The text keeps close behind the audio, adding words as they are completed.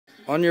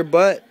on your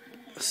butt.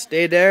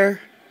 Stay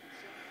there.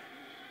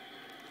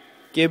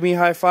 Give me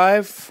high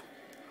five.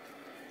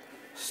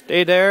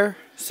 Stay there.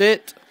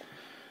 Sit.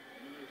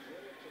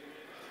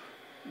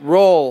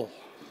 Roll.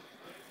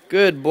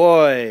 Good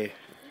boy.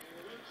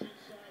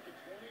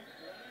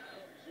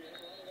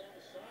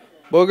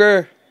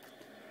 Booger.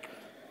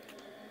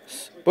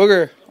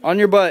 Booger, on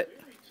your butt.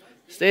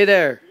 Stay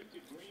there.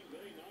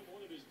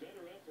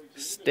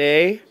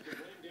 Stay.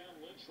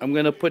 I'm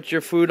gonna put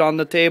your food on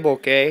the table,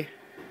 okay?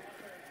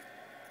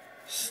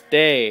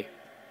 Stay.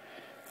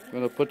 I'm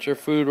gonna put your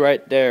food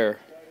right there.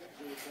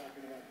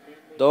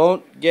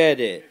 Don't get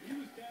it.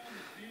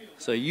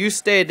 So you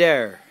stay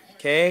there,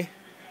 okay?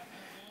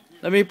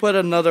 Let me put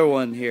another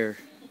one here.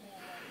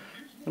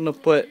 I'm gonna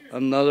put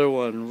another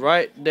one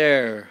right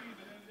there.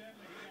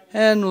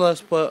 And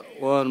let's put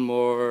one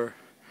more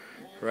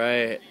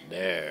right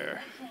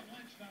there.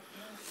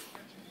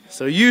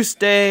 So you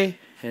stay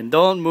and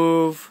don't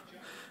move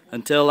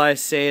until I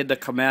say the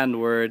command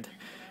word,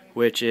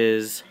 which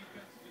is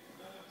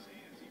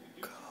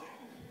go.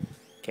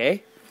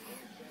 Okay?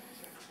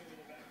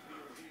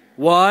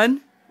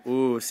 1.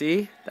 Ooh,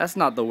 see? That's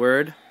not the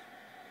word.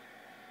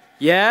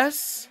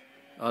 Yes?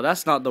 Oh,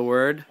 that's not the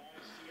word.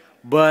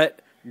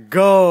 But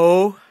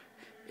go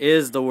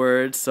is the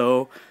word.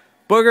 So,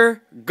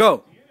 Booger,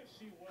 go.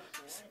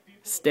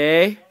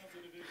 Stay.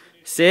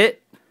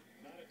 Sit.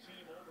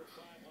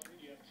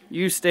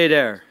 You stay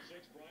there.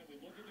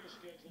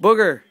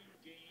 Booger,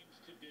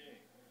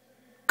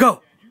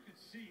 go.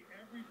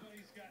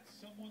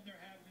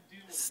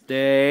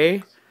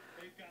 Stay.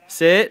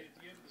 Sit.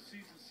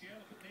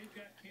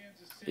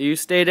 You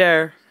stay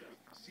there.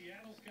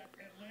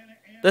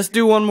 Let's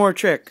do one more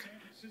trick.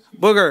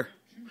 Booger,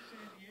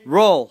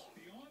 roll.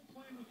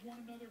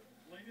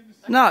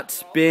 Not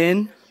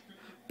spin.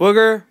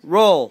 Booger,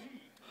 roll.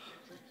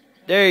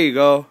 There you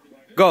go.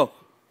 Go.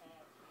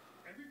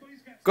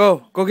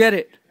 Go. Go get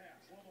it.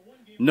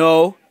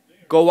 No.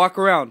 Go walk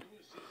around.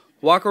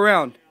 Walk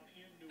around.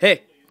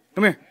 Hey,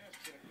 come here.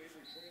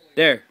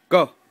 There.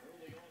 Go.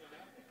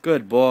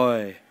 Good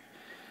boy.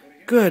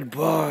 Good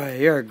boy.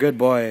 You're a good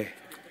boy.